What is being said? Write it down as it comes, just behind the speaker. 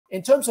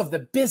In terms of the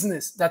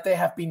business that they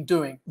have been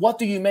doing, what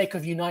do you make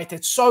of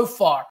United so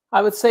far?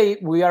 I would say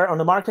we are on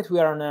the market. We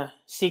are on a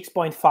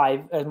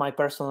 6.5 as my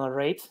personal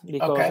rate,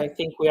 because I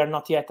think we are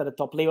not yet at the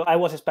top level. I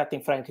was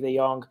expecting Frankie de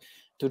Jong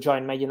to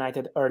join Man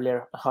United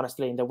earlier,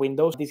 honestly, in the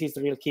windows. This is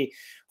the real key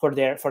for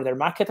their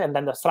market. And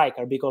then the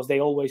striker, because they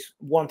always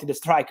wanted a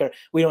striker.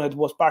 We know it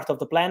was part of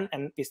the plan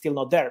and it's still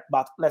not there,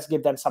 but let's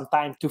give them some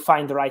time to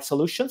find the right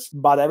solutions.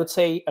 But I would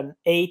say an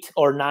 8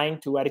 or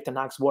 9 to Erik ten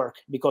Hag's work,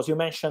 because you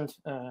mentioned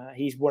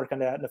his work on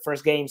the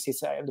first games,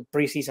 the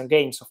preseason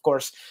games. Of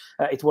course,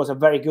 it was a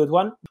very good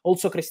one.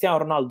 Also,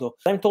 Cristiano Ronaldo.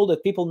 I'm told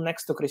that people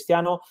next to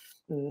Cristiano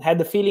had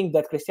the feeling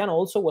that Cristiano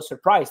also was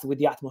surprised with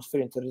the atmosphere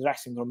into the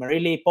dressing room. A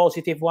really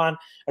positive one,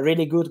 a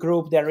really good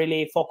group. They're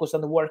really focused on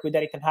the work with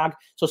Erik ten Hag.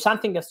 So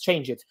something has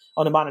changed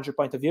on the manager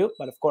point of view.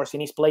 But of course, he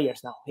needs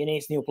players now. He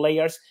needs new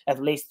players,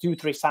 at least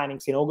 2-3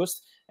 signings in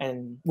August.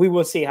 And we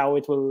will see how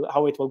it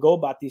will go.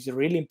 But it's a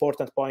really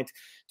important point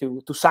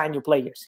to sign new players.